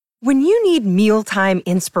When you need mealtime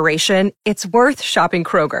inspiration, it's worth shopping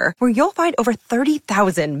Kroger, where you'll find over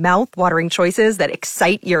 30,000 mouth-watering choices that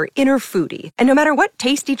excite your inner foodie. And no matter what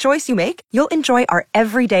tasty choice you make, you'll enjoy our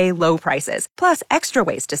everyday low prices, plus extra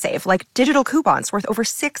ways to save, like digital coupons worth over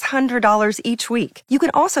 $600 each week. You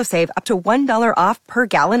can also save up to $1 off per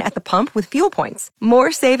gallon at the pump with fuel points.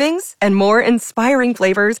 More savings and more inspiring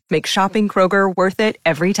flavors make shopping Kroger worth it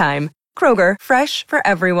every time. Kroger, fresh for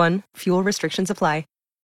everyone. Fuel restrictions apply.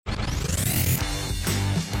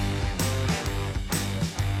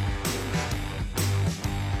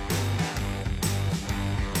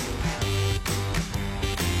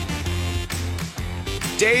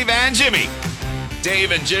 Dave and Jimmy.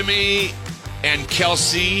 Dave and Jimmy and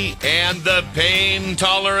Kelsey and the Pain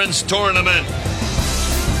Tolerance Tournament.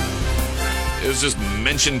 It was just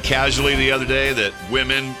mentioned casually the other day that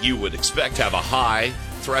women, you would expect, have a high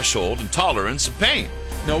threshold and tolerance of pain.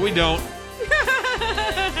 No, we don't.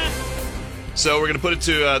 So we're going to put it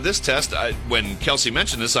to this test. When Kelsey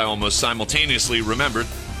mentioned this, I almost simultaneously remembered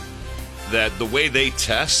that the way they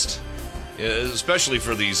test, especially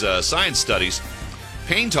for these science studies,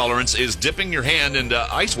 pain tolerance is dipping your hand into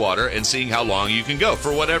ice water and seeing how long you can go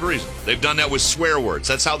for whatever reason. They've done that with swear words.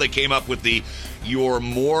 That's how they came up with you're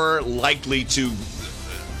more likely to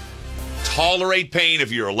tolerate pain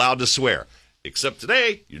if you're allowed to swear. Except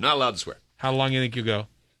today, you're not allowed to swear. How long do you think you go?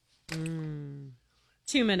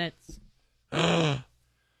 2 minutes. Oh,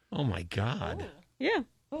 my God. Yeah.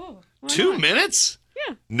 2 minutes?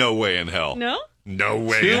 Yeah. No way in hell. No? No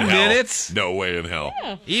way 2 in hell. minutes? No way in hell.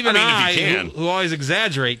 Yeah. Even if you can. who always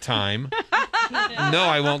exaggerate time, no,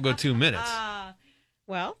 I won't go 2 minutes.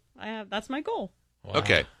 Well, that's my goal. Wow.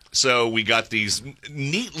 Okay. So we got these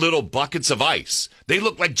neat little buckets of ice. They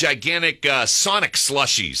look like gigantic Sonic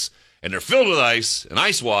slushies. And they're filled with ice and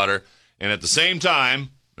ice water. And at the same time,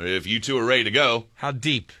 if you two are ready to go. How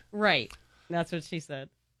deep? Right. That's what she said.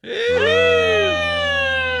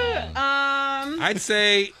 I'd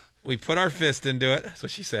say we put our fist into it. That's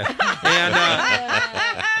what she said. And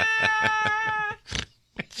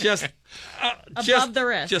just above the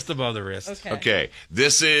wrist. Just above the wrist. Okay.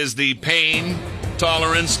 This is the Pain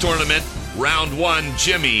Tolerance Tournament. Round 1,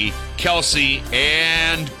 Jimmy, Kelsey,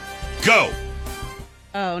 and go.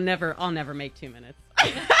 Oh, never. I'll never make 2 minutes.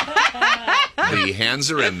 The hands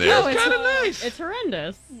are in there. Oh, it's kind of nice. It's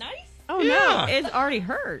horrendous. Nice. Oh, Yeah. no. It already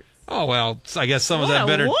hurt. Oh, well, I guess some of What that a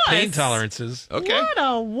better wuss. pain tolerances. Okay. What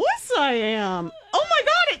a wuss I am. Oh, my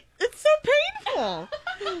God. It's so painful.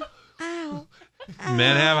 Ow.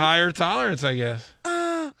 Men have higher tolerance, I guess.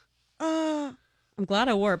 I'm glad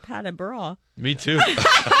I wore a padded bra. Me too.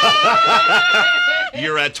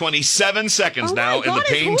 You're at 27 seconds Oh now my in the God,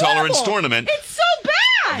 Pain it's Tolerance horrible. Tournament. It's so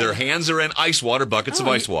bad. Their hands are in ice water, buckets of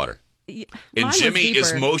ice water. Mine And was Jimmy is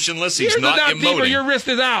deeper. motionless. He's Yours not is deeper. emoting. Your wrist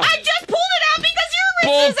is out. I just pulled it out because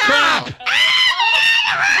your Bull wrist is crap. out.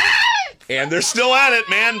 And they're still at it,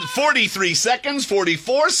 man. 43 seconds,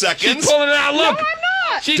 44 seconds. She's pulling it out. Look. I'm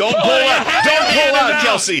not. She's Don't pulling pull it out. out. Don't pull out, Out.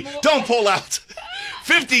 Kelsey. Don't pull out.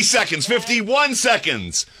 50 seconds, 51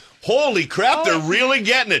 seconds. Holy crap, they're really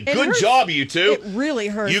getting it. It Good hurts. job, you two. It really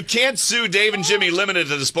hurts. You can't sue Dave and Jimmy limited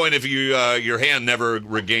to this point if your hand never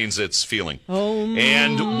regains its feeling.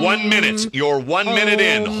 And 1 minute. You're 1 minute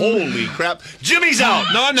in. Holy crap. Jimmy's out.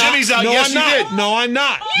 No, I'm not. Jimmy's out. No, Yes, I'm you not. did. No, I'm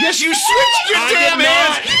not. Yes, you switched your I damn did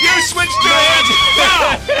hands. not. You switched your hands.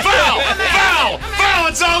 Foul. Foul. Foul. Foul.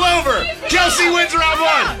 It's all over. Kelsey wins round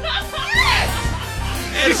 1.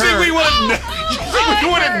 You think we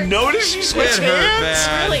wouldn't notice you switched It hurt hands?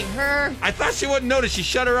 bad. really hurt. I thought she wouldn't notice. She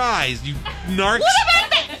shut her eyes. You narcs. What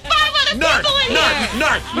about the 5 other Narc, people in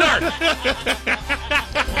narc, here? narc.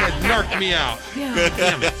 It narked me out.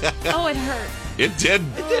 Damn it. Oh, it hurt. It did.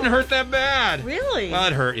 It didn't hurt that bad. Really? Well,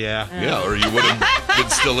 it hurt, yeah. Yeah, or you would have been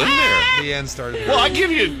still in there. The end started. Well, I give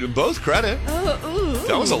you both credit.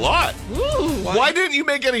 That was a lot. Why didn't you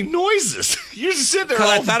make any noises? You just sit there. Because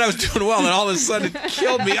I all- thought I was doing well, and all of a sudden it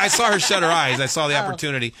killed me. I saw her shut her eyes. I saw the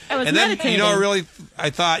opportunity. I was and then, meditating. I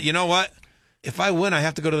thought, you know what? If I win, I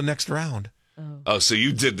have to go to the next round. Oh, so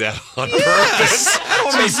you did that on purpose? I don't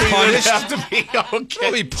want to So be you would punished. have to be okay.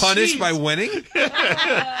 I'll be punished Jeez. by winning.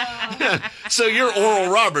 So you're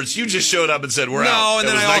Oral Roberts. You just showed up and said, we're out. No, and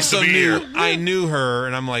It then was I nice also to be knew here. I knew her,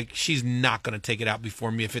 and I'm like, she's not going to take it out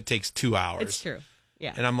before me if it takes 2 hours. It's true.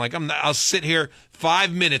 Yeah. And I'm like, I'll sit here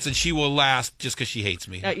 5 minutes, and she will last just because she hates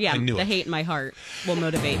me. Yeah, I knew the it. hate in my heart will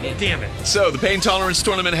motivate me. Damn it! So the Pain Tolerance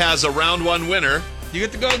Tournament has a round 1 winner. You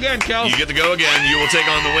get to go again, Kel. You get to go again. You will take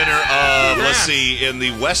on the winner of, let's Congrats. see, in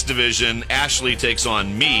the West Division, Ashley takes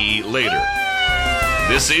on me later.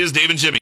 This is Dave and Jimmy.